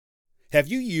Have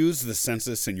you used the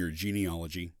census in your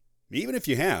genealogy? Even if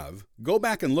you have, go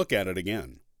back and look at it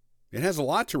again. It has a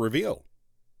lot to reveal.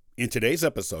 In today's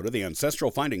episode of the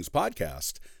Ancestral Findings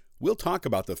Podcast, we'll talk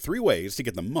about the 3 ways to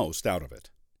get the most out of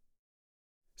it.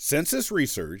 Census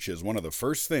research is one of the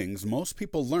first things most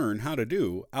people learn how to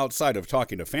do outside of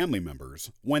talking to family members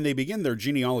when they begin their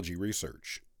genealogy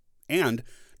research. And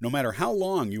no matter how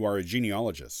long you are a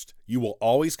genealogist, you will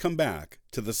always come back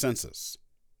to the census.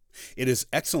 It is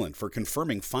excellent for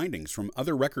confirming findings from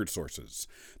other record sources,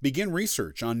 begin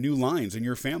research on new lines in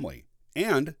your family,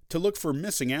 and to look for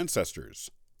missing ancestors,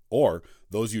 or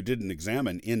those you didn't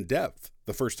examine in depth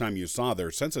the first time you saw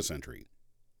their census entry.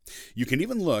 You can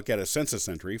even look at a census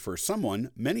entry for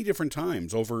someone many different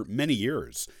times over many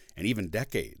years, and even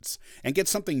decades, and get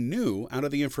something new out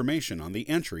of the information on the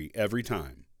entry every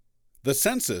time. The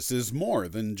census is more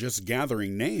than just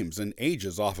gathering names and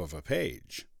ages off of a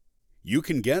page. You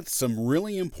can get some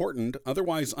really important,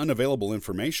 otherwise unavailable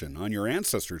information on your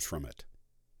ancestors from it.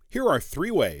 Here are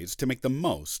 3 ways to make the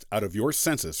most out of your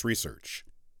census research.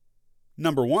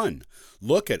 Number 1,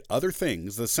 look at other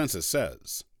things the census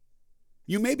says.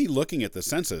 You may be looking at the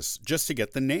census just to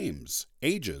get the names,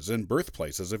 ages, and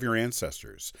birthplaces of your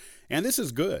ancestors, and this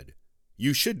is good.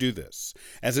 You should do this,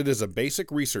 as it is a basic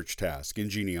research task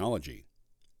in genealogy.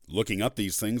 Looking up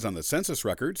these things on the census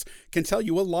records can tell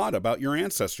you a lot about your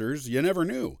ancestors you never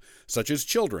knew, such as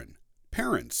children,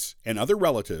 parents, and other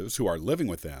relatives who are living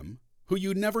with them who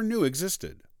you never knew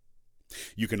existed.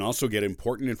 You can also get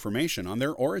important information on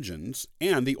their origins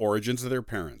and the origins of their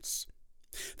parents.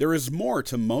 There is more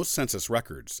to most census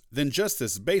records than just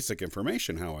this basic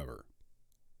information, however.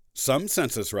 Some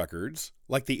census records,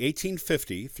 like the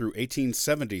 1850 through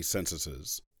 1870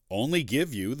 censuses, only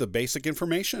give you the basic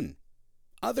information.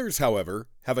 Others, however,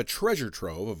 have a treasure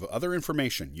trove of other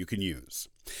information you can use.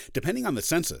 Depending on the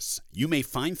census, you may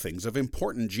find things of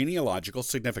important genealogical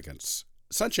significance,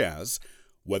 such as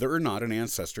whether or not an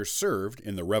ancestor served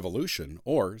in the Revolution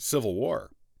or Civil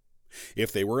War,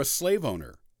 if they were a slave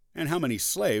owner, and how many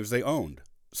slaves they owned,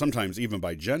 sometimes even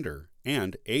by gender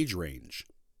and age range,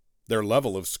 their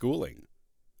level of schooling,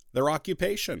 their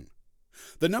occupation,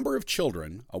 the number of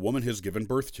children a woman has given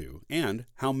birth to, and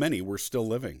how many were still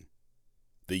living,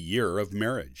 the year of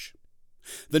marriage,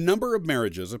 the number of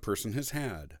marriages a person has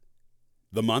had,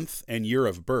 the month and year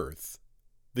of birth,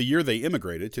 the year they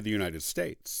immigrated to the United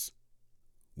States,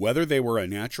 whether they were a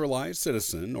naturalized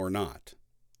citizen or not,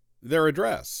 their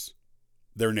address,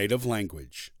 their native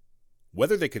language,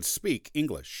 whether they could speak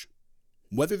English,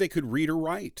 whether they could read or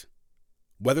write,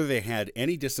 whether they had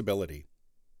any disability,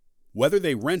 whether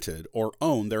they rented or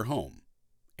owned their home,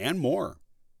 and more.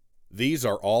 These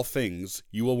are all things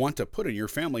you will want to put in your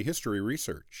family history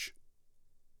research.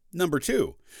 Number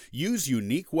 2, use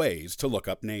unique ways to look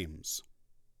up names.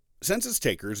 Census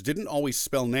takers didn't always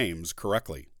spell names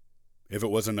correctly. If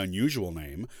it was an unusual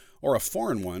name, or a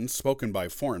foreign one spoken by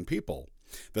foreign people,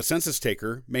 the census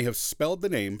taker may have spelled the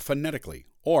name phonetically,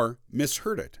 or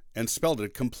misheard it and spelled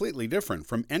it completely different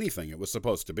from anything it was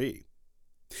supposed to be.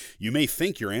 You may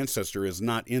think your ancestor is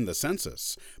not in the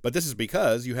census, but this is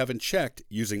because you haven't checked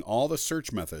using all the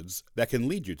search methods that can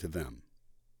lead you to them.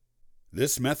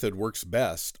 This method works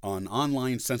best on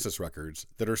online census records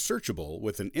that are searchable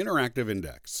with an interactive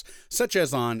index, such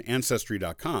as on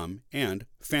Ancestry.com and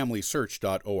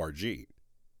FamilySearch.org.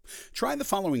 Try the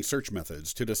following search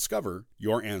methods to discover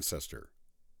your ancestor.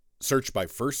 Search by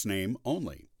first name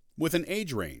only, with an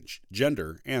age range,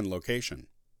 gender, and location.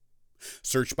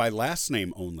 Search by last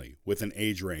name only, with an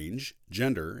age range,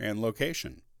 gender, and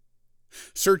location.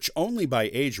 Search only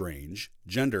by age range,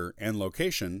 gender, and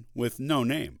location with no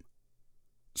name.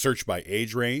 Search by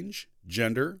age range,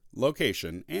 gender,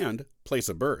 location, and place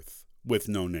of birth with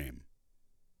no name.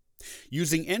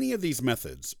 Using any of these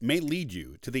methods may lead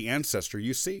you to the ancestor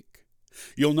you seek.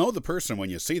 You'll know the person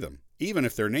when you see them, even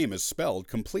if their name is spelled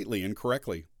completely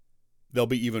incorrectly. They'll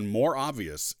be even more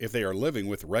obvious if they are living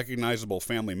with recognizable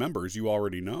family members you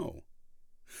already know.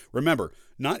 Remember,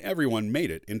 not everyone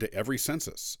made it into every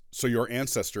census, so your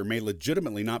ancestor may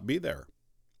legitimately not be there.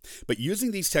 But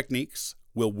using these techniques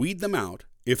will weed them out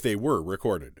if they were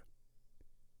recorded.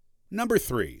 Number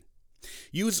 3,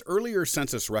 use earlier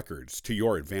census records to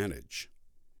your advantage.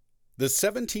 The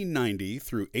 1790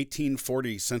 through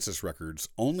 1840 census records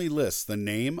only list the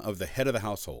name of the head of the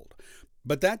household,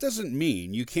 but that doesn't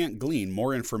mean you can't glean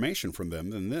more information from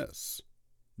them than this.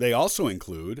 They also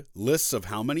include lists of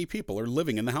how many people are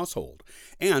living in the household,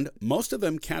 and most of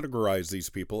them categorize these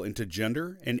people into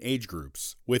gender and age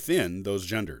groups within those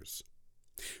genders.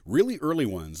 Really early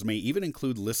ones may even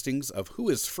include listings of who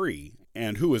is free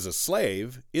and who is a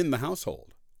slave in the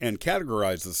household, and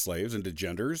categorize the slaves into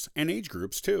genders and age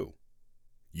groups too.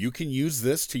 You can use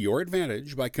this to your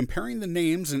advantage by comparing the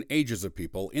names and ages of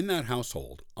people in that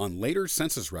household on later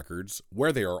census records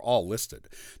where they are all listed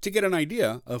to get an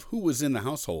idea of who was in the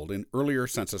household in earlier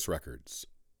census records.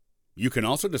 You can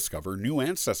also discover new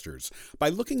ancestors by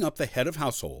looking up the head of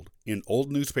household in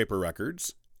old newspaper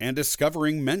records and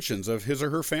discovering mentions of his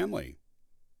or her family.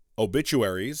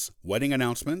 Obituaries, wedding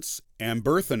announcements, and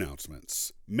birth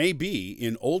announcements may be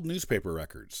in old newspaper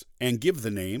records and give the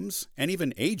names and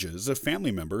even ages of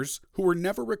family members who were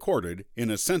never recorded in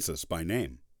a census by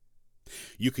name.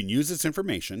 You can use this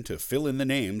information to fill in the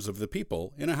names of the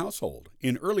people in a household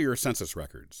in earlier census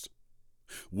records.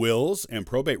 Wills and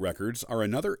probate records are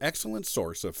another excellent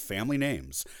source of family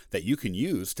names that you can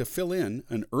use to fill in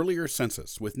an earlier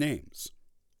census with names.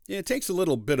 It takes a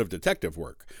little bit of detective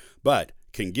work, but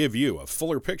can give you a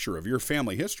fuller picture of your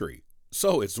family history,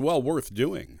 so it's well worth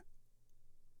doing.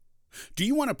 Do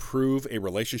you want to prove a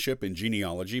relationship in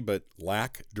genealogy but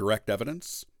lack direct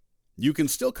evidence? You can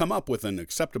still come up with an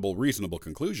acceptable, reasonable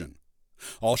conclusion.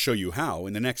 I'll show you how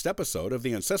in the next episode of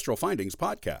the Ancestral Findings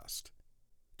podcast.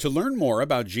 To learn more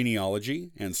about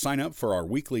genealogy and sign up for our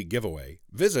weekly giveaway,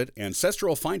 visit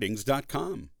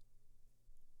ancestralfindings.com.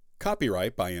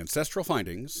 Copyright by Ancestral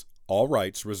Findings, all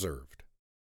rights reserved.